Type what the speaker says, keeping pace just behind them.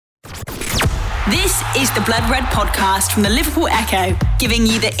This is the Blood Red podcast from the Liverpool Echo, giving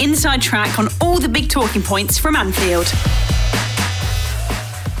you the inside track on all the big talking points from Anfield.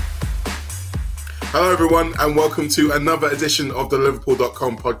 Hello everyone and welcome to another edition of the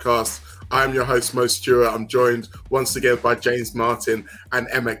Liverpool.com podcast. I'm your host Mo Stewart. I'm joined once again by James Martin and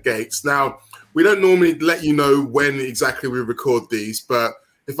Emmett Gates. Now, we don't normally let you know when exactly we record these, but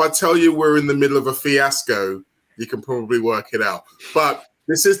if I tell you we're in the middle of a fiasco, you can probably work it out. But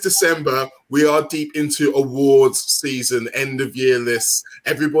this is December. We are deep into awards season, end of year lists.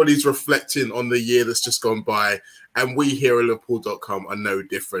 Everybody's reflecting on the year that's just gone by, and we here at Liverpool.com are no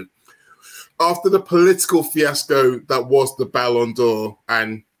different. After the political fiasco that was the Ballon d'Or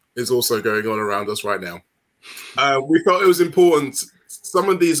and is also going on around us right now, we felt it was important. Some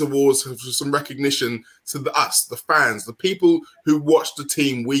of these awards have some recognition to us, the fans, the people who watch the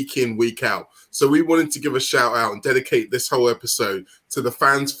team week in, week out. So we wanted to give a shout out and dedicate this whole episode to the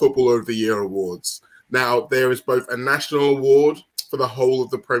Fans Footballer of the Year Awards. Now, there is both a national award for the whole of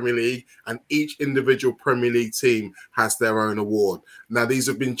the Premier League, and each individual Premier League team has their own award. Now, these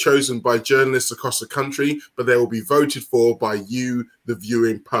have been chosen by journalists across the country, but they will be voted for by you, the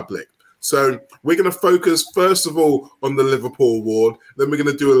viewing public. So we're going to focus, first of all, on the Liverpool award. Then we're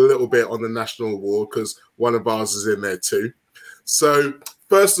going to do a little bit on the national award because one of ours is in there too. So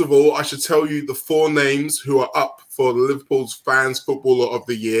first of all, I should tell you the four names who are up for Liverpool's Fans Footballer of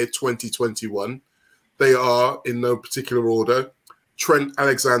the Year 2021. They are, in no particular order, Trent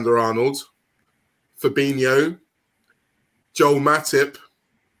Alexander-Arnold, Fabinho, Joel Matip,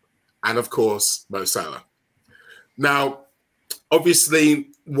 and of course, Mo Salah. Now, obviously,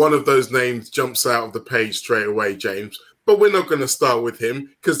 one of those names jumps out of the page straight away, James, but we're not going to start with him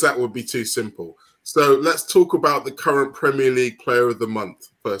because that would be too simple. So let's talk about the current Premier League Player of the Month,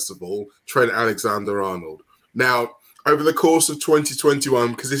 first of all, Trent Alexander-Arnold. Now, over the course of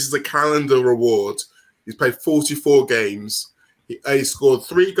 2021, because this is a calendar award, he's played 44 games. He scored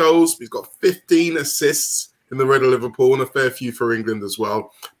 3 goals. He's got 15 assists in the Red of Liverpool and a fair few for England as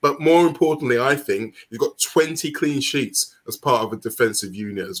well. But more importantly, I think he's got 20 clean sheets as part of a defensive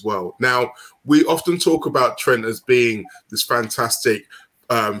unit as well. Now, we often talk about Trent as being this fantastic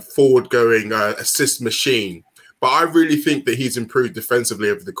forward-going assist machine. But I really think that he's improved defensively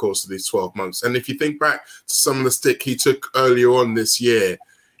over the course of these 12 months. And if you think back to some of the stick he took earlier on this year,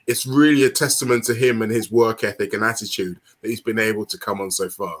 it's really a testament to him and his work ethic and attitude that he's been able to come on so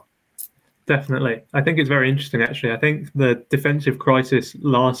far. Definitely. I think it's very interesting, actually. I think the defensive crisis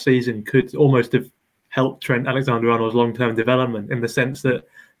last season could almost have helped Trent Alexander-Arnold's long-term development in the sense that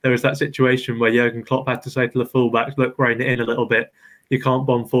there was that situation where Jurgen Klopp had to say to the fullbacks, look, rein it in a little bit. You can't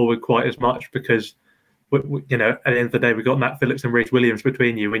bomb forward quite as much because, at the end of the day, we've got Matt Phillips and Reece Williams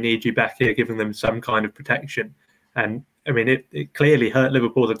between you. We need you back here giving them some kind of protection. And, I mean, it clearly hurt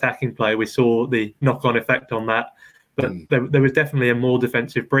Liverpool's attacking play. We saw the knock-on effect on that. But there was definitely a more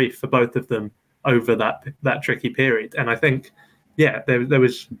defensive brief for both of them over that tricky period. And I think, there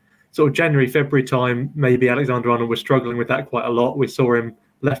was sort of January, February time, maybe Alexander-Arnold was struggling with that quite a lot. We saw him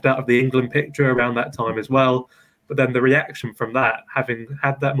left out of the England picture around that time as well. But then the reaction from that, having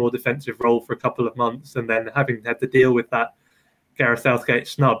had that more defensive role for a couple of months and then having had to deal with that Gareth Southgate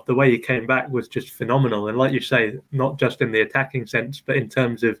snub, the way he came back was just phenomenal. And like you say, not just in the attacking sense, but in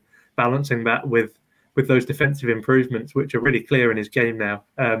terms of balancing that with those defensive improvements, which are really clear in his game now.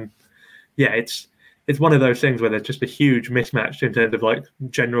 It's one of those things where there's just a huge mismatch in terms of like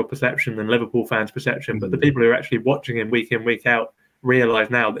general perception and Liverpool fans' perception. But the people who are actually watching him week in, week out realise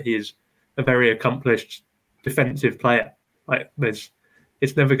now that he is a very accomplished defensive player. Like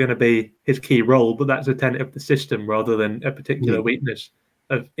it's never going to be his key role, but that's a tenet of the system rather than a particular weakness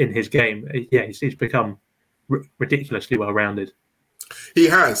in his game. He's become ridiculously well-rounded. He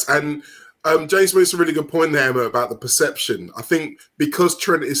has, and James makes a really good point there, Emma, about the perception. I think because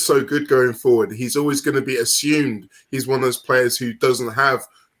Trent is so good going forward, he's always going to be assumed he's one of those players who doesn't have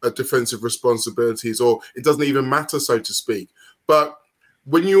defensive responsibilities, or it doesn't even matter, so to speak. But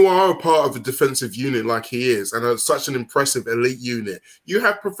when you are a part of a defensive unit like he is, and such an impressive elite unit, you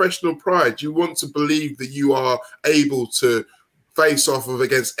have professional pride. You want to believe that you are able to face off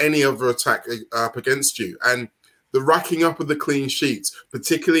against any other attack up against you. And the racking up of the clean sheets,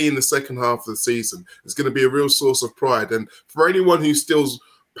 particularly in the second half of the season, is going to be a real source of pride. And for anyone who still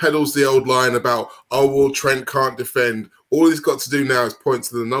peddles the old line about, Trent can't defend, all he's got to do now is point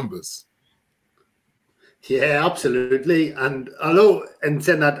to the numbers. Yeah, absolutely. And although in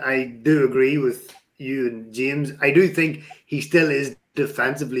saying that I do agree with you and James, I do think he still is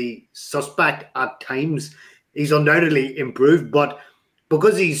defensively suspect at times. He's undoubtedly improved, but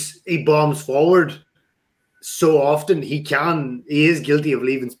because he bombs forward so often, he is guilty of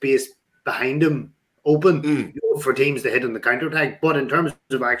leaving space behind him open for teams to hit on the counter-attack. But in terms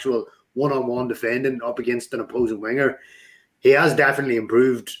of actual one-on-one defending up against an opposing winger, he has definitely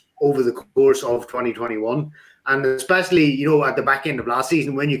improved over the course of 2021. And especially, at the back end of last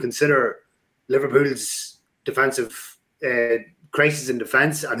season, when you consider Liverpool's defensive crisis in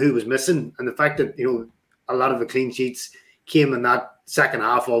defence and who was missing, and the fact that, a lot of the clean sheets came in that second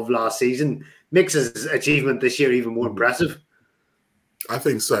half of last season, makes his achievement this year even more impressive. I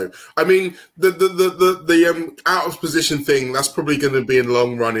think so. I mean, the out of position thing, that's probably going to be a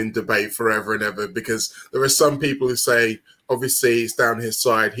long running debate forever and ever, because there are some people who say, obviously, it's down his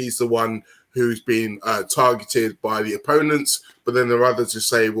side. He's the one who's been targeted by the opponents. But then there are others who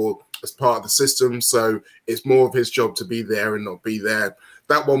say, well, as part of the system, so it's more of his job to be there and not be there.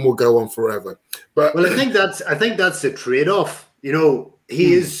 That one will go on forever. But I think that's the trade-off.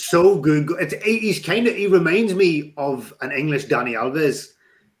 He is so good. He reminds me of an English Dani Alves.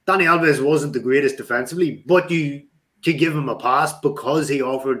 Dani Alves wasn't the greatest defensively, but you could give him a pass because he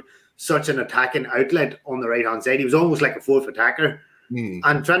offered such an attacking outlet on the right-hand side. He was almost like a fourth attacker.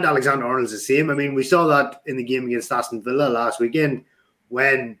 And Trent Alexander-Arnold's the same. I mean, we saw that in the game against Aston Villa last weekend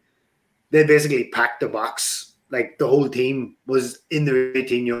when they basically packed the box. Like, the whole team was in their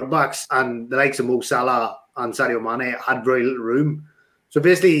 18-yard box, and the likes of Mo Salah and Sadio Mane had very little room. So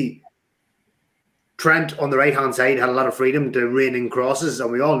basically, Trent on the right-hand side had a lot of freedom to rein in crosses,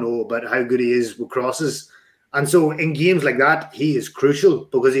 and we all know about how good he is with crosses. And so in games like that, he is crucial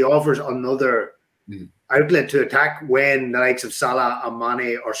because he offers another outlet to attack when the likes of Salah and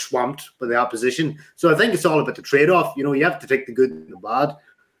Mane are swamped by the opposition. So I think it's all about the trade-off. You have to take the good and the bad.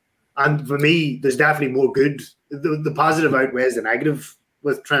 And for me, there's definitely more good. The positive outweighs the negative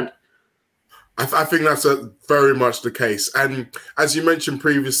with Trent. I think that's very much the case. And as you mentioned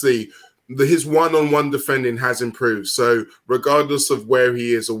previously, his one-on-one defending has improved. So regardless of where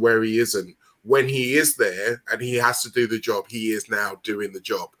he is or where he isn't, when he is there and he has to do the job, he is now doing the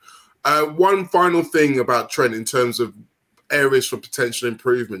job. One final thing about Trent in terms of areas for potential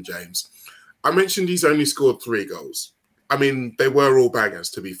improvement, James. I mentioned he's only scored 3 goals. I mean, they were all bangers,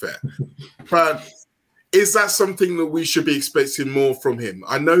 to be fair. But is that something that we should be expecting more from him?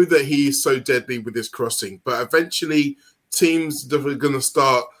 I know that he is so deadly with his crossing, but eventually teams that are going to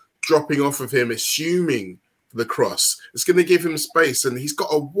start dropping off of him, assuming the cross. It's going to give him space, and he's got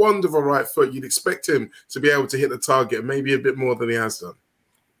a wonderful right foot. You'd expect him to be able to hit the target, maybe a bit more than he has done.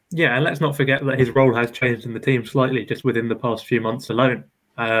 Yeah, and let's not forget that his role has changed in the team slightly just within the past few months alone.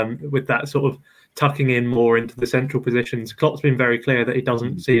 With that sort of tucking in more into the central positions, Klopp's been very clear that he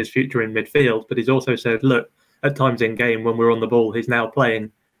doesn't see his future in midfield, but he's also said, look, at times in game when we're on the ball, he's now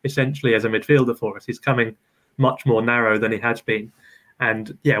playing essentially as a midfielder for us. He's coming much more narrow than he has been.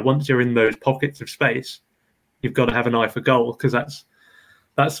 And yeah, once you're in those pockets of space, you've got to have an eye for goal, because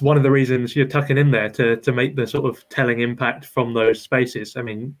that's one of the reasons you're tucking in there to make the sort of telling impact from those spaces. I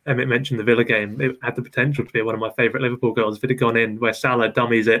mean, Emmett mentioned the Villa game. It had the potential to be one of my favourite Liverpool goals if it had gone in, where Salah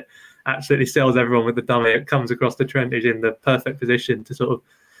dummies it, absolutely sells everyone with the dummy. It comes across the Trent, who's in the perfect position to sort of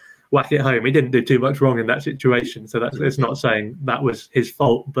whack it home. He didn't do too much wrong in that situation, so it's not saying that was his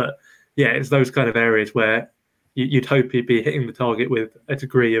fault. But yeah, it's those kind of areas where you'd hope he'd be hitting the target with a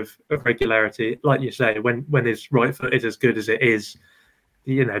degree of regularity. Like you say, when his right foot is as good as it is,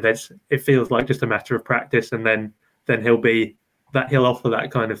 it feels like just a matter of practice, and then he'll offer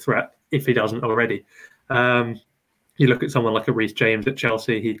that kind of threat if he doesn't already. You look at someone like a Reece James at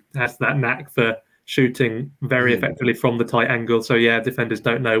Chelsea, he has that knack for shooting very effectively from the tight angle. So yeah, defenders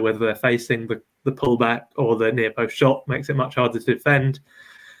don't know whether they're facing the pullback or the near post shot, makes it much harder to defend.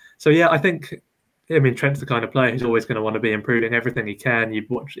 So yeah, Trent's the kind of player who's always going to want to be improving everything he can. You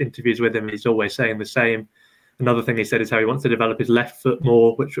watch interviews with him, he's always saying the same. Another thing he said is how he wants to develop his left foot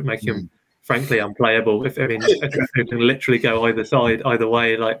more, which would make him, frankly, unplayable. A who can literally go either side, either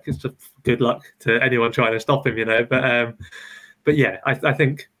way. Like, it's just good luck to anyone trying to stop him, But yeah, I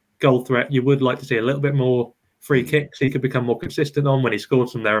think goal threat, you would like to see a little bit more free kicks he could become more consistent on. When he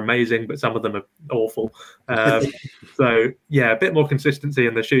scores them, they're amazing, but some of them are awful. So yeah, a bit more consistency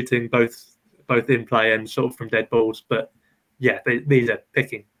in the shooting, both in play and sort of from dead balls. But yeah, these are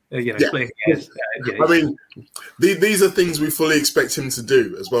picking. Splitting hairs. I mean, these are things we fully expect him to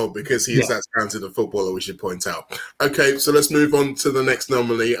do as well, because he is that talented a footballer, we should point out. Okay, so let's move on to the next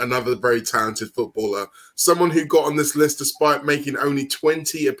nominee, another very talented footballer, someone who got on this list despite making only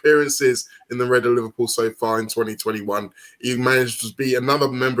 20 appearances in the Red of Liverpool so far in 2021. He managed to be another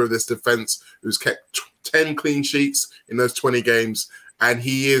member of this defence who's kept 10 clean sheets in those 20 games, and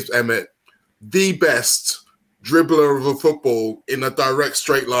he is, Emmett, the best dribbler of a football in a direct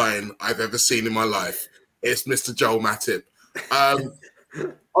straight line I've ever seen in my life. It's Mr. Joel Matip.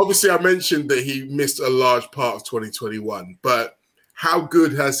 obviously I mentioned that he missed a large part of 2021, but how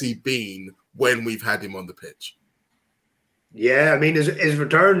good has he been when we've had him on the pitch? Yeah, I mean, his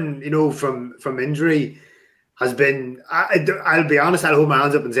return, from injury has been. I'll be honest. I'll hold my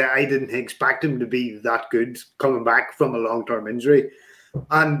hands up and say I didn't expect him to be that good coming back from a long-term injury,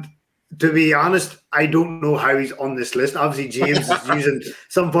 and to be honest, I don't know how he's on this list. Obviously, James is using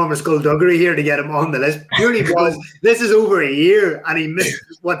some form of skullduggery here to get him on the list, purely because this is over a year and he missed,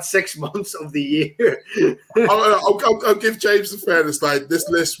 6 months of the year. I'll give James the fairness. Like, this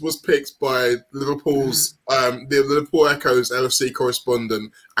list was picked by Liverpool's, the Liverpool Echo's LFC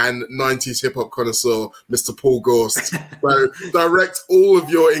correspondent and 90s hip-hop connoisseur, Mr. Paul Gorst. So direct all of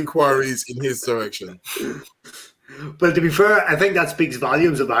your inquiries in his direction. But to be fair, I think that speaks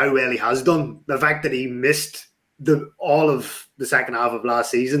volumes of how well he has done. The fact that he missed all of the second half of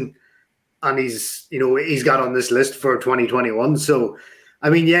last season, and he's got on this list for 2021. So, I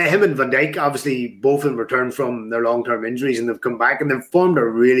mean, yeah, him and Van Dijk obviously both in return from their long-term injuries, and they've come back and they've formed a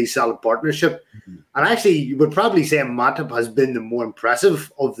really solid partnership. Mm-hmm. And actually, you would probably say Matip has been the more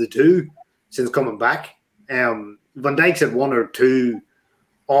impressive of the two since coming back. Van Dijk's had one or two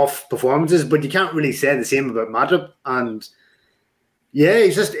off performances, but you can't really say the same about Matip. And yeah,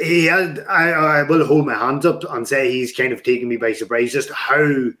 I will hold my hands up and say he's kind of taken me by surprise, just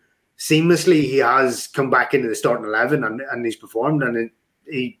how seamlessly he has come back into the starting 11 and he's performed. And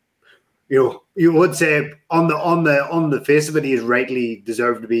you would say on the face of it, he is rightly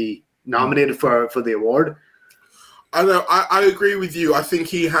deserved to be nominated for the award. I know. I agree with you. I think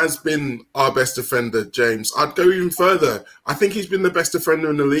he has been our best defender, James. I'd go even further. I think he's been the best defender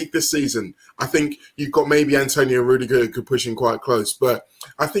in the league this season. I think you've got maybe Antonio Rudiger who could push him quite close. But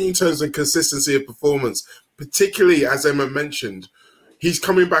I think in terms of consistency of performance, particularly as Emma mentioned, he's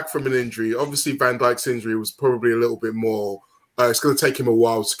coming back from an injury. Obviously, Van Dijk's injury was probably a little bit more. It's going to take him a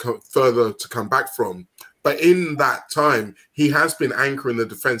while to come back from. But in that time, he has been anchoring the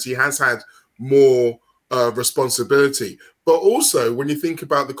defence. He has had more responsibility. But also, when you think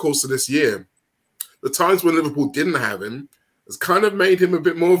about the course of this year, the times when Liverpool didn't have him has kind of made him a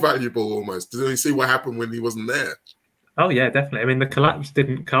bit more valuable almost. Did you see what happened when he wasn't there? Oh, yeah, definitely. I mean, the collapse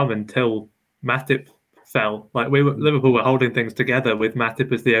didn't come until Matip fell. Like, Liverpool were holding things together with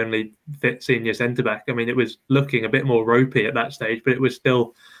Matip as the only fit senior centre-back. I mean, it was looking a bit more ropey at that stage, but there was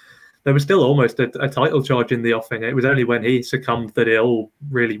still almost a title charge in the offing. It was only when he succumbed that it all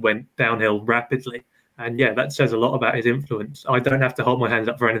really went downhill rapidly. And yeah, that says a lot about his influence. I don't have to hold my hands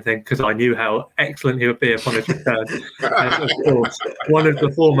up for anything because I knew how excellent he would be upon his return. And of course, one of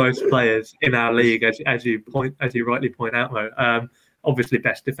the foremost players in our league, as you rightly point out, Mo. Obviously,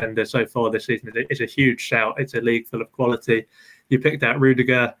 best defender so far this season. It's a huge shout. It's a league full of quality. You picked out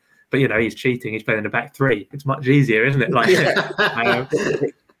Rudiger, but he's cheating. He's playing in the back three. It's much easier, isn't it? Like,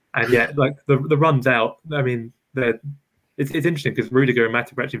 and yeah, like the runs out. I mean, It's interesting because Rudiger and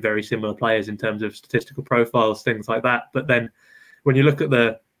Matip are actually very similar players in terms of statistical profiles, things like that. But then when you look at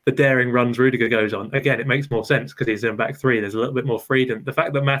the daring runs Rudiger goes on, again, it makes more sense because he's in back three. There's a little bit more freedom. The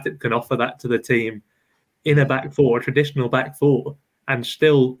fact that Matip can offer that to the team in a back four, a traditional back four, and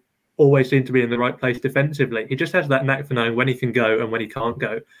still always seem to be in the right place defensively. He just has that knack for knowing when he can go and when he can't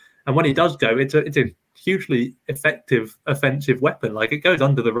go. And when he does go, it's a hugely effective offensive weapon. Like, it goes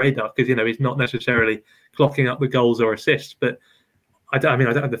under the radar because, he's not necessarily clocking up the goals or assists. But I don't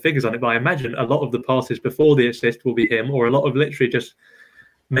have the figures on it, but I imagine a lot of the passes before the assist will be him, or a lot of literally just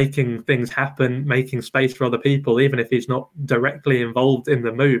making things happen, making space for other people. Even if he's not directly involved in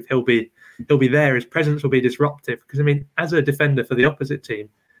the move, he'll be there. His presence will be disruptive. Because, as a defender for the opposite team,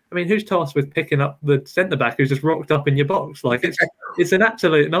 who's tasked with picking up the centre-back who's just rocked up in your box? Like, it's an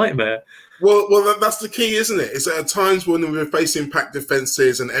absolute nightmare. Well, that's the key, isn't it? It's at times when we're facing packed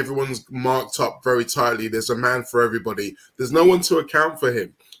defences and everyone's marked up very tightly. There's a man for everybody. There's no one to account for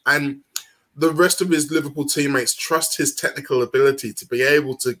him. And the rest of his Liverpool teammates trust his technical ability to be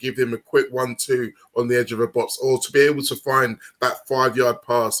able to give him a quick 1-2 on the edge of a box, or to be able to find that 5-yard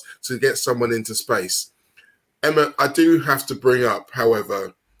pass to get someone into space. Emma, I do have to bring up,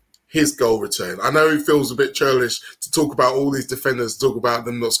 however, his goal return. I know it feels a bit churlish to talk about all these defenders, talk about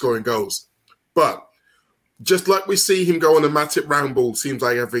them not scoring goals. But just like we see him go on a Matip round ball, seems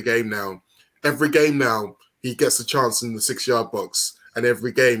like every game now, he gets a chance in the 6-yard box. And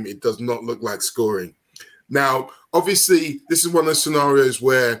every game, it does not look like scoring. Now, obviously, this is one of those scenarios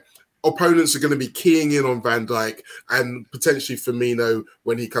where opponents are going to be keying in on Van Dijk and potentially Firmino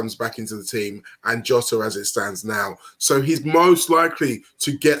when he comes back into the team, and Jota as it stands now. So he's most likely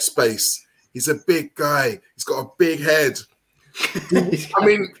to get space. He's a big guy. He's got a big head.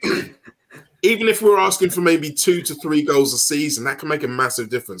 even if we're asking for maybe 2 to 3 goals a season, that can make a massive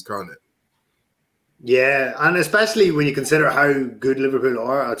difference, can't it? Yeah, and especially when you consider how good Liverpool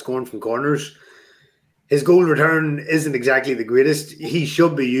are at scoring from corners. His goal return isn't exactly the greatest. He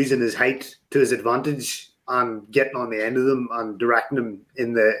should be using his height to his advantage and getting on the end of them and directing them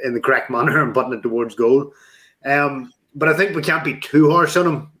in the correct manner and putting it towards goal. But I think we can't be too harsh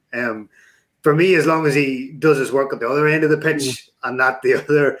on him. For me, as long as he does his work at the other end of the pitch and not the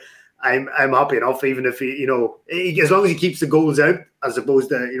other, I'm happy enough. Even if as long as he keeps the goals out as opposed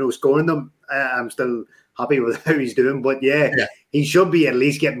to scoring them, I'm still happy with how he's doing. But yeah, he should be at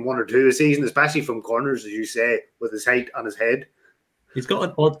least getting 1 or 2 a season, especially from corners, as you say, with his height on his head. He's got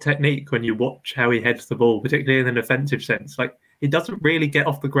an odd technique when you watch how he heads the ball, particularly in an offensive sense. Like, he doesn't really get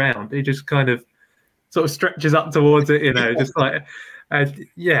off the ground. He just kind of sort of stretches up towards it, just like,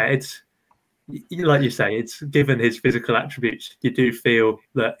 it's, like you say, it's given his physical attributes, you do feel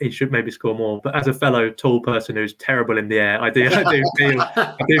that he should maybe score more. But as a fellow tall person who's terrible in the air, I do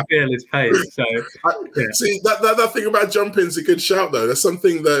feel his pace. So see, that thing about jumping is a good shout, though. That's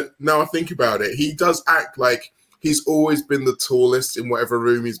something that, now I think about it, he does act like he's always been the tallest in whatever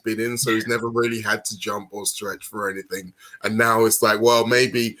room he's been in, so he's never really had to jump or stretch for anything. And now it's like, well,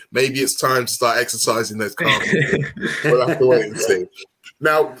 maybe it's time to start exercising those calves. We'll have to wait and see.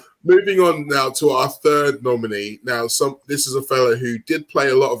 Now, moving on now to our third nominee. Now, this is a fellow who did play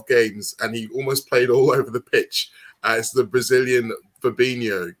a lot of games, and he almost played all over the pitch. It's the Brazilian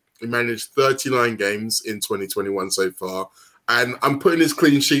Fabinho. He managed 39 games in 2021 so far. And I'm putting his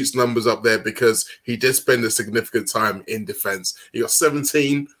clean sheets numbers up there because he did spend a significant time in defence. He got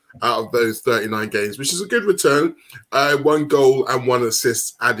 17 out of those 39 games, which is a good return. 1 goal and 1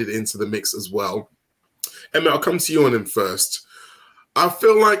 assist added into the mix as well. Emma, I'll come to you on him first. I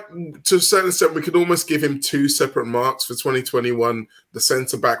feel like, to a certain extent, we could almost give him 2 separate marks for 2021, the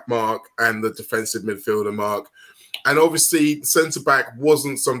centre-back mark and the defensive midfielder mark. And obviously, centre-back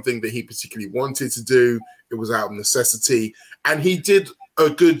wasn't something that he particularly wanted to do. It was out of necessity. And he did a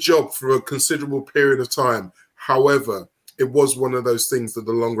good job for a considerable period of time. However, it was one of those things that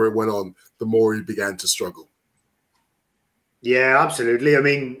the longer it went on, the more he began to struggle. Yeah, absolutely. I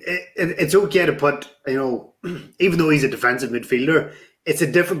mean, it's okay to put, even though he's a defensive midfielder, it's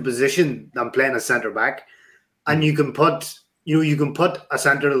a different position than playing a centre back. And you can put a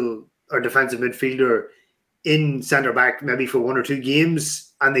central or defensive midfielder in centre back maybe for 1 or 2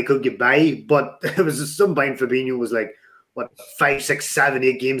 games and they could get by. But it was some point Fabinho was like, 5, 6, 7,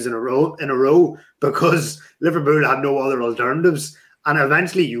 8 games in a row because Liverpool had no other alternatives. And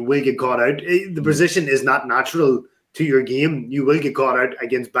eventually you will get caught out. The position is not natural to your game. You will get caught out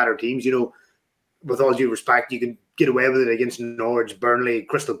against better teams. With all due respect, you can get away with it against Norwich, Burnley,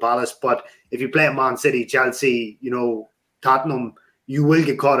 Crystal Palace. But if you play at Man City, Chelsea, Tottenham, you will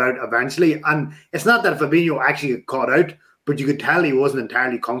get caught out eventually. And it's not that Fabinho actually got caught out, but you could tell he wasn't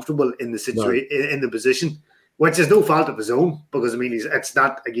entirely comfortable in the situation, in the position, which is no fault of his own because, it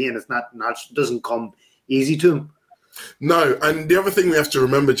doesn't come easy to him. No, and the other thing we have to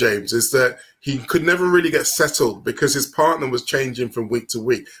remember, James, is that he could never really get settled because his partner was changing from week to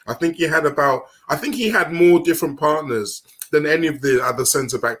week. I think he had more different partners than any of the other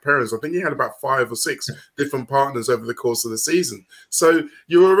centre-back pairings. I think he had about 5 or 6 different partners over the course of the season. So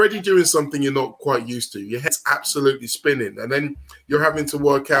you're already doing something you're not quite used to. Your head's absolutely spinning. And then you're having to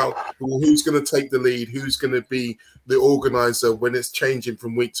work out, well, who's going to take the lead, who's going to be the organiser when it's changing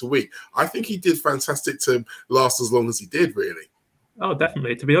from week to week. I think he did fantastic to last as long as he did, really. Oh,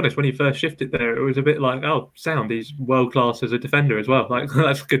 definitely. To be honest, when he first shifted there, it was a bit like, he's world-class as a defender as well. Like,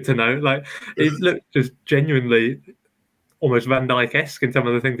 that's good to know. Like, he looked just genuinely almost Van Dijk-esque in some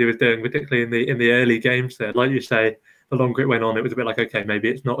of the things he was doing, particularly in the early games there. Like you say, the longer it went on, it was a bit like, okay, maybe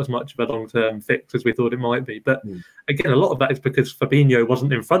it's not as much of a long-term fix as we thought it might be. But again, a lot of that is because Fabinho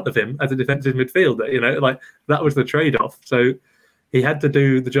wasn't in front of him as a defensive midfielder. Like that was the trade-off. So he had to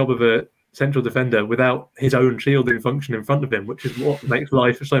do the job of a central defender without his own shielding function in front of him, which is what makes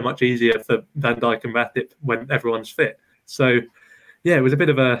life so much easier for Van Dijk and Matip when everyone's fit. So, yeah, it was a bit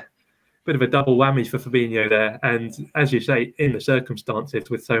of a double whammy for Fabinho there. And as you say, in the circumstances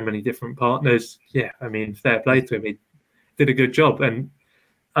with so many different partners, fair play to him. He did a good job. And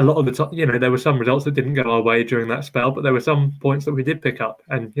a lot of the time, there were some results that didn't go our way during that spell, but there were some points that we did pick up.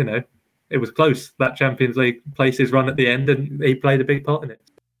 And, it was close, that Champions League places run at the end, and he played a big part in it.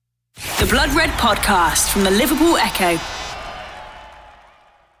 The Blood Red Podcast from the Liverpool Echo.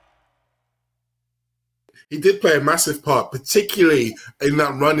 He did play a massive part, particularly in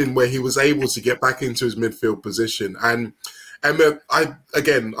that run-in where he was able to get back into his midfield position. And Emma, I've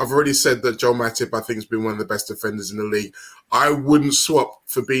already said that Joel Matip, I think, has been one of the best defenders in the league. I wouldn't swap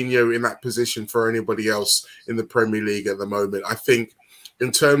Fabinho in that position for anybody else in the Premier League at the moment. I think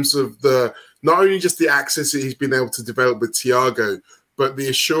in terms of not only just the access that he's been able to develop with Thiago, but the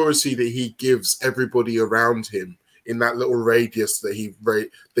assurance that he gives everybody around him in that little radius that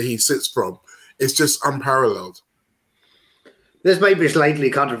he sits from, it's just unparalleled. This might be slightly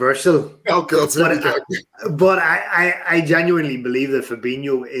controversial. Oh God! But I genuinely believe that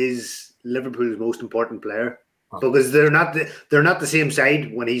Fabinho is Liverpool's most important player because they're not the same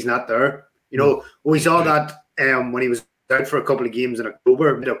side when he's not there. You know, we saw that when he was out for a couple of games in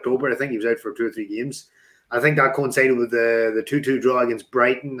mid-October. I think he was out for 2 or 3 games. I think that coincided with the 2-2 draw against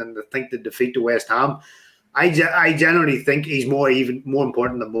Brighton and I think the defeat to West Ham. I generally think he's even more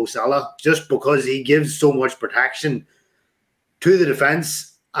important than Mo Salah just because he gives so much protection to the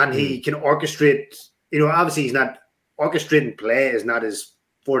defense and he can orchestrate. You know, obviously he's not orchestrating play is not his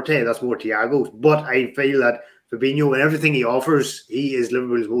forte. That's more Thiago's. But I feel that Fabinho and everything he offers, he is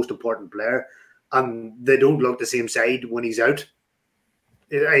Liverpool's most important player, and they don't look the same side when he's out.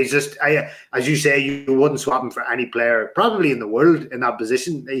 As you say, you wouldn't swap him for any player probably in the world in that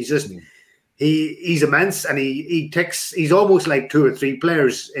position. He's just. He's immense and he's almost like 2 or 3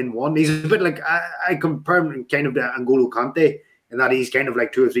 players in one. He's a bit like I compare him kind of to N'Golo Kante in that he's kind of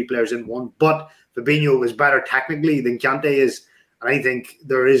like 2 or 3 players in one. But Fabinho is better technically than Kante is, and I think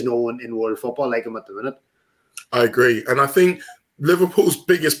there is no one in world football like him at the minute. I agree, and I think Liverpool's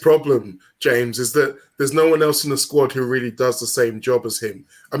biggest problem, James, is that there's no one else in the squad who really does the same job as him.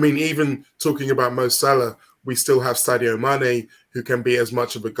 I mean, even talking about Mo Salah, we still have Sadio Mane, who can be as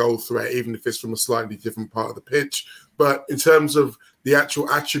much of a goal threat, even if it's from a slightly different part of the pitch. But in terms of the actual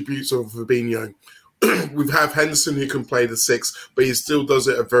attributes of Fabinho, we have Henderson who can play the 6, but he still does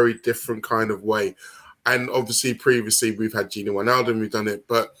it a very different kind of way. And obviously, previously, we've had Gino Wijnaldum who've done it.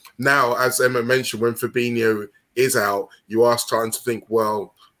 But now, as Emma mentioned, when Fabinho is out, you are starting to think,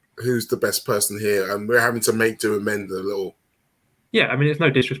 well, who's the best person here? And we're having to make do and mend a little. Yeah, I mean, it's no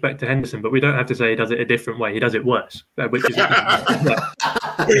disrespect to Henderson, but we don't have to say he does it a different way. He does it worse, which is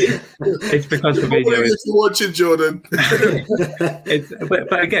it's because Fabinho is watching Jordan.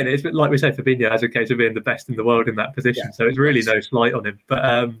 But again, it's like we say, Fabinho has a case of being the best in the world in that position, so it's really no slight on him. But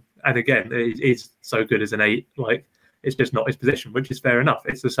and again, he's so good as an 8, like it's just not his position, which is fair enough.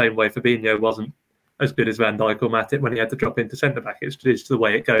 It's the same way Fabinho wasn't as good as Van Dijk or Matip when he had to drop into centre back. It's just the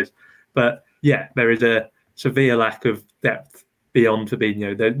way it goes. But yeah, there is a severe lack of depth beyond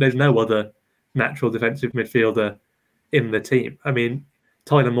Fabinho. There's no other natural defensive midfielder in the team. I mean,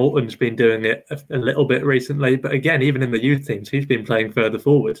 Tyler Morton's been doing it a little bit recently, but again, even in the youth teams, he's been playing further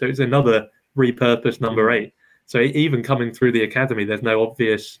forward. So it's another repurposed number 8. So even coming through the academy, there's no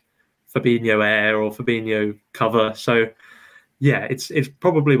obvious Fabinho air or Fabinho cover. So yeah, it's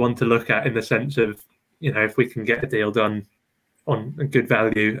probably one to look at in the sense of, you know, if we can get a deal done on a good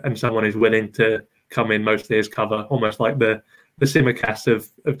value and someone is willing to come in mostly as cover, almost like the Tsimikas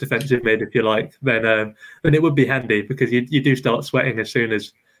of defensive mid, if you like, then it would be handy because you do start sweating as soon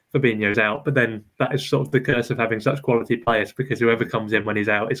as Fabinho's out. But then that is sort of the curse of having such quality players, because whoever comes in when he's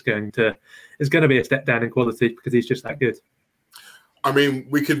out is going to be a step down in quality because he's just that good. I mean,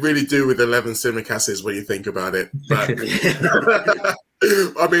 we could really do with 11 Tsimikas when you think about it. But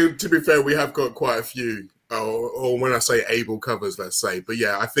I mean, to be fair, we have got quite a few, or when I say able covers, let's say. But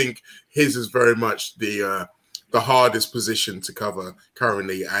yeah, I think his is very much the hardest position to cover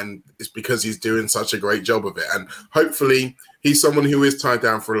currently, and it's because he's doing such a great job of it. And hopefully he's someone who is tied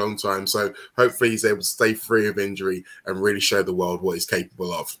down for a long time, so hopefully he's able to stay free of injury and really show the world what he's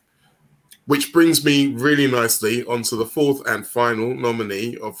capable of. Which brings me really nicely onto the 4th and final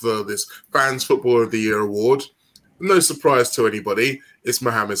nominee of this Fans Footballer of the Year award. No surprise to anybody, it's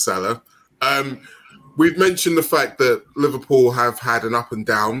Mohamed Salah. We've mentioned the fact that Liverpool have had an up and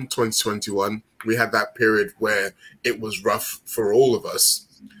down 2021. We had that period where it was rough for all of us.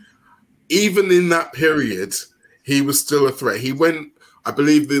 Even in that period, he was still a threat. He went, I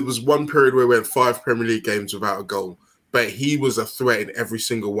believe there was one period where we had 5 Premier League games without a goal, but he was a threat in every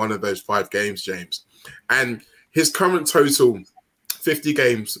single one of those 5 games, James. And his current total, 50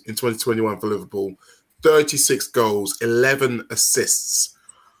 games in 2021 for Liverpool, 36 goals, 11 assists.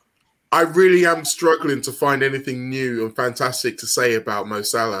 I really am struggling to find anything new and fantastic to say about Mo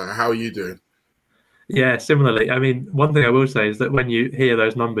Salah. How are you doing? Yeah, similarly. I mean, one thing I will say is that when you hear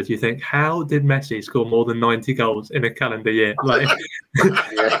those numbers, you think, how did Messi score more than 90 goals in a calendar year? Like,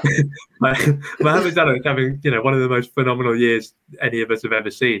 Mohamed Salah is having, one of the most phenomenal years any of us have ever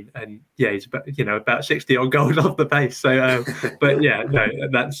seen. And yeah, he's about 60 on goals off the pace. So, but yeah, no,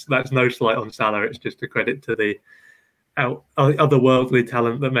 that's no slight on Salah. It's just a credit to otherworldly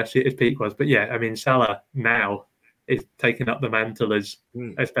talent that Messi at his peak was. But yeah, I mean, Salah now is taking up the mantle as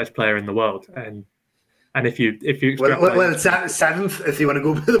best player in the world, and if you extrapolate, seventh if you want to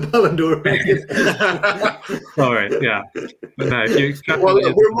go for the Ballon d'Or. Sorry, yeah, but no, if you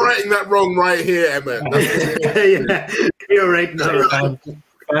extrapolate, we're writing that wrong right here, Emma. Yeah, you're right. No.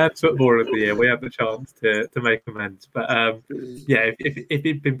 Fans Footballer of the Year, we have the chance to make amends. But yeah, if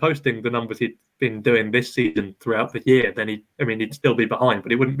he'd been posting the numbers he'd been doing this season throughout the year, then he'd still be behind,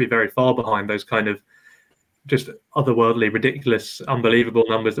 but he wouldn't be very far behind those kind of just otherworldly, ridiculous, unbelievable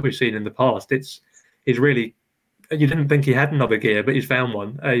numbers that we've seen in the past. He's really, you didn't think he had another gear, but he's found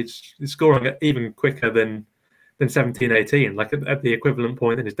one. He's scoring even quicker than 17-18. Like at the equivalent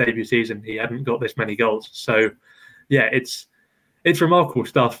point in his debut season, he hadn't got this many goals. So yeah, it's remarkable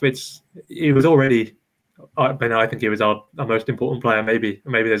stuff. He was already, I think he was our most important player. Maybe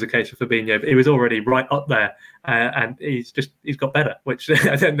there's a case for Fabinho, but he was already right up there, and he's got better, which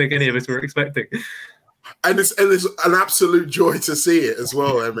I don't think any of us were expecting. And it's an absolute joy to see it as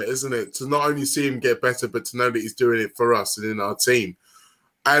well, Emmett, isn't it? To not only see him get better, but to know that he's doing it for us and in our team.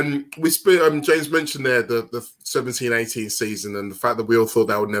 And James mentioned there the 17-18 season and the fact that we all thought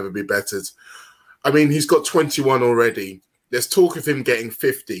that would never be bettered. I mean, he's got 21 already. There's talk of him getting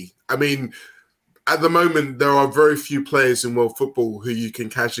 50. I mean, at the moment, there are very few players in world football who you can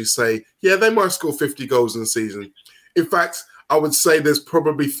casually say, yeah, they might score 50 goals in a season. In fact, I would say there's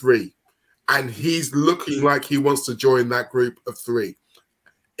probably 3. And he's looking like he wants to join that group of 3.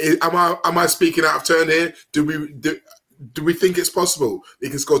 Am I speaking out of turn here? Do we think it's possible he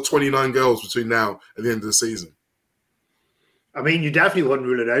can score 29 goals between now and the end of the season? I mean, you definitely wouldn't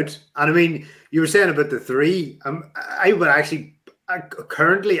rule it out. And I mean, you were saying about the 3. I would actually,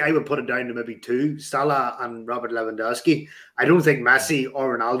 currently, I would put it down to maybe 2, Salah and Robert Lewandowski. I don't think Messi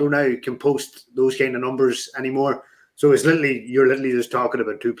or Ronaldo now can post those kind of numbers anymore. So you're literally just talking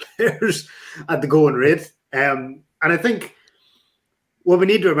about 2 players at the going rate. And I think what we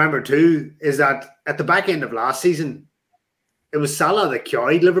need to remember too is that at the back end of last season, it was Salah that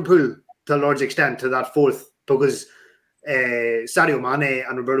carried Liverpool to a large extent to that 4th, because Sadio Mane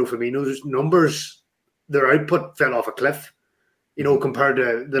and Roberto Firmino's numbers, their output fell off a cliff, compared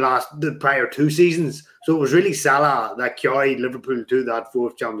to the prior 2 seasons. So it was really Salah that carried Liverpool to that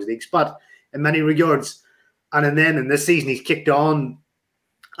 4th Champions League spot in many regards. And then in this season, he's kicked on,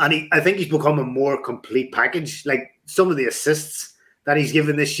 and I think he's become a more complete package. Like some of the assists that he's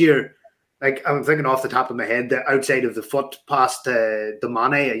given this year, like I'm thinking off the top of my head, the outside of the foot pass to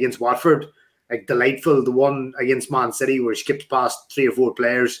Mane against Watford, like delightful. The one against Man City where he skips past 3 or 4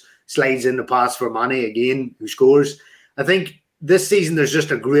 players, slides in the pass for Mane again, who scores. I think this season there's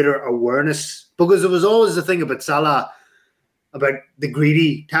just a greater awareness, because there was always the thing about Salah, about the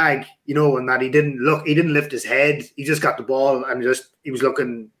greedy tag, and that he didn't lift his head. He just got the ball and he was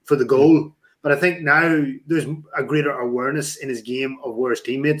looking for the goal. But I think now there's a greater awareness in his game of where his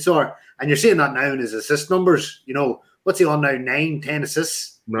teammates are. And you're seeing that now in his assist numbers. What's he on now? 9-10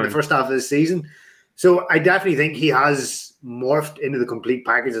 assists in the first half of the season. So I definitely think he has morphed into the complete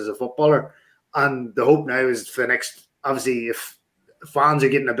package as a footballer. And the hope now is for the next, obviously, if fans are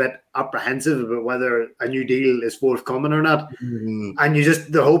getting a bit apprehensive about whether a new deal is forthcoming or not. Mm-hmm. And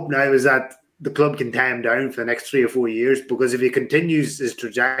the hope now is that the club can tie him down for the next 3 or 4 years, because if he continues his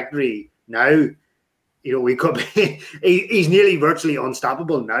trajectory now, we could be, he's nearly virtually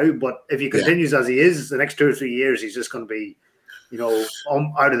unstoppable now, but if he continues as he is, the next 2 or 3 years, he's just going to be,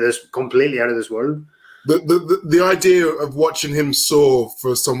 completely out of this world. The idea of watching him soar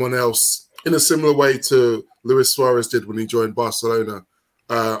for someone else in a similar way to Luis Suarez did when he joined Barcelona,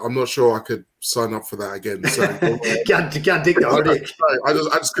 I'm not sure I could sign up for that again. So can't take the heartache. I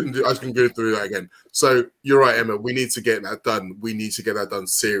just couldn't go through that again. So you're right, Emma. We need to get that done. We need to get that done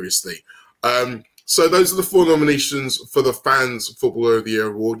seriously. So those are the 4 nominations for the Fans Footballer of the Year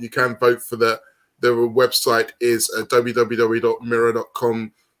award. You can vote for that. The website is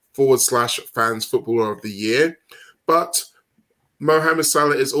www.mirror.com/Fans Footballer of the Year. But Mohamed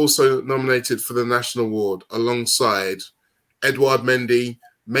Salah is also nominated for the National Award alongside Edouard Mendy,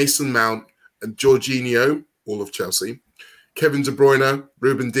 Mason Mount, and Jorginho, all of Chelsea, Kevin De Bruyne,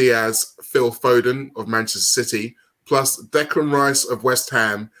 Ruben Diaz, Phil Foden of Manchester City, plus Declan Rice of West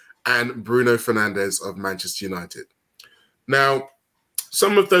Ham and Bruno Fernandes of Manchester United. Now,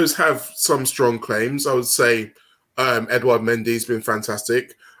 some of those have some strong claims. I would say Edouard Mendy's been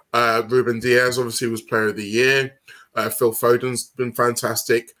fantastic. Ruben Diaz obviously was Player of the Year. Phil Foden's been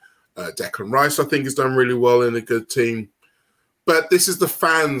fantastic. Declan Rice, I think, has done really well in a good team. But this is the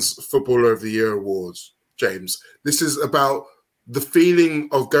Fans Footballer of the Year awards, James. This is about the feeling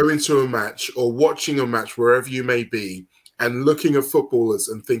of going to a match or watching a match wherever you may be and looking at footballers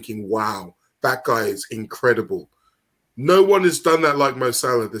and thinking, wow, that guy is incredible. No one has done that like Mo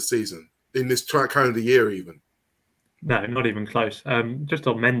Salah this season, in this calendar year even. No, not even close. Just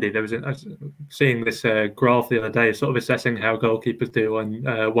on Mendy, I was seeing this graph the other day, sort of assessing how goalkeepers do on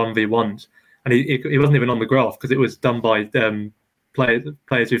 1v1s. And he wasn't even on the graph because it was done by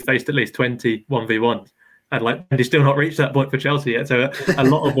players who faced at least 20 1v1s. And he's still not reached that point for Chelsea yet. So a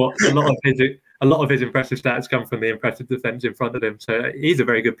lot of his impressive stats come from the impressive defence in front of him. So he's a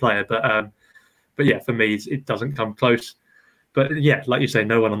very good player, but yeah, for me, it doesn't come close. But yeah, like you say,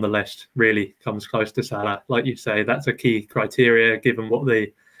 no one on the list really comes close to Salah. Like you say, that's a key criteria given what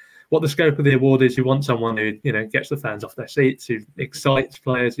the scope of the award is. You want someone who gets the fans off their seats, who excites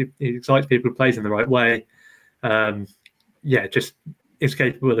players, who excites people, who plays in the right way. Just is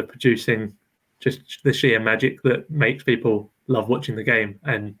capable of producing just the sheer magic that makes people love watching the game.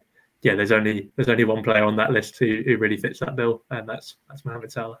 And yeah, there's only one player on that list who really fits that bill, and that's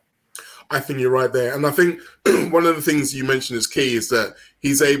Mohamed Salah. I think you're right there. And I think one of the things you mentioned is key is that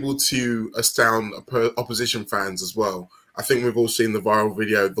he's able to astound opposition fans as well. I think we've all seen the viral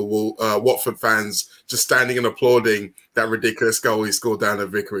video, the Watford fans just standing and applauding that ridiculous goal he scored down at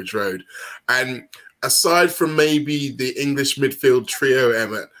Vicarage Road. And aside from maybe the English midfield trio,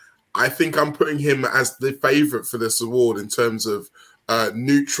 Emmett, I think I'm putting him as the favourite for this award in terms of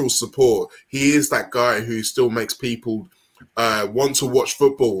neutral support. He is that guy who still makes people want to watch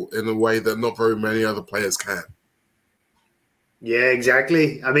football in a way that not very many other players can. Yeah,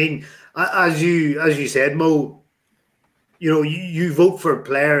 exactly. I mean, as you said, Mo, you vote for a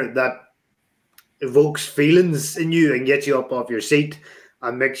player that evokes feelings in you and gets you up off your seat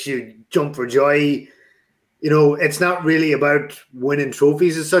and makes you jump for joy. It's not really about winning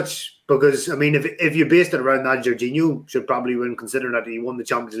trophies as such, because, I mean, if you based it around that, Jorginho should probably win, considering that he won the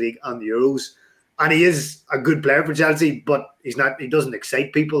Champions League and the Euros. And he is a good player for Chelsea, but he doesn't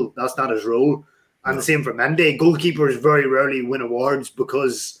excite people. That's not his role. And the same for Mendy. Goalkeepers very rarely win awards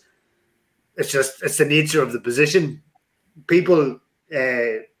because it's the nature of the position. People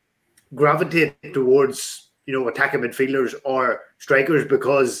gravitate towards, attacking midfielders or strikers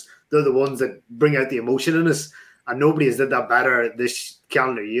because they're the ones that bring out the emotion in us. And nobody has did that better this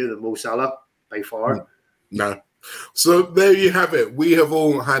calendar year than Mo Salah, by far. No. So there you have it. We have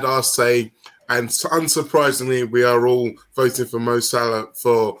all had our say. And unsurprisingly, we are all voting for Mo Salah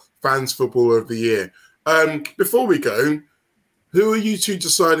for Fans Footballer of the Year. Before we go, who are you two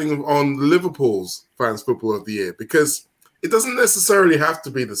deciding on Liverpool's Fans Footballer of the Year? Because it doesn't necessarily have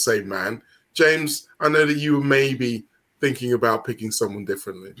to be the same man. James, I know that you were maybe thinking about picking someone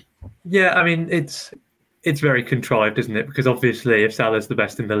differently. Yeah, I mean, it's very contrived, isn't it? Because obviously, if Salah's the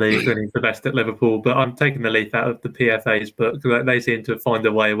best in the league, then he's the best at Liverpool. But I'm taking the leaf out of the PFA's book. They seem to find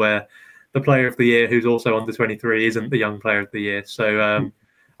a way where the player of the year who's also under 23 isn't the young player of the year. So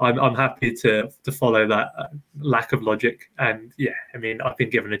I'm happy to follow that lack of logic. And yeah, I mean, I've been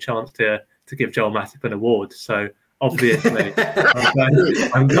given a chance to give Joel Matip an award. So obviously,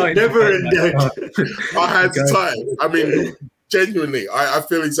 I'm going never in doubt. I had to tie. I mean, genuinely, I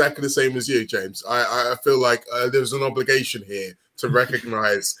feel exactly the same as you, James. I feel like there's an obligation here to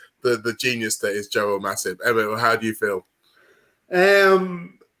recognise the genius that is Joel Matip. Emma, how do you feel?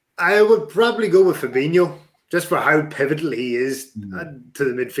 I would probably go with Fabinho, just for how pivotal he is to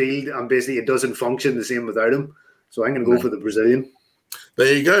the midfield, and basically it doesn't function the same without him. So I'm going to go for the Brazilian.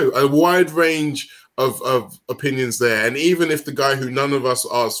 There you go. A wide range of opinions there. And even if the guy who none of us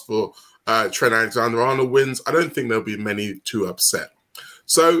asked for, Trent Alexander-Arnold, wins, I don't think there'll be many too upset.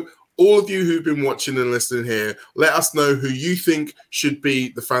 So all of you who've been watching and listening here, let us know who you think should be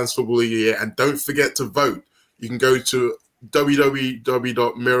the Fans Footballer of the Year. And don't forget to vote. You can go to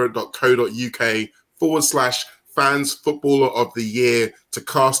www.mirror.co.uk/Fans Footballer of the Year to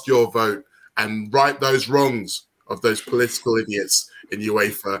cast your vote and right those wrongs of those political idiots in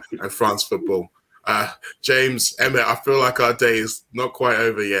UEFA and France football. James, Emmett, I feel like our day is not quite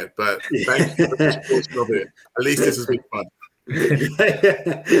over yet, but thank you for the supporting of it. At least this has been fun.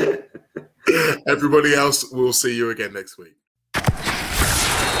 Everybody else, we'll see you again next week.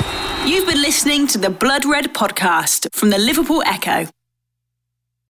 You've been listening to the Blood Red podcast from the Liverpool Echo.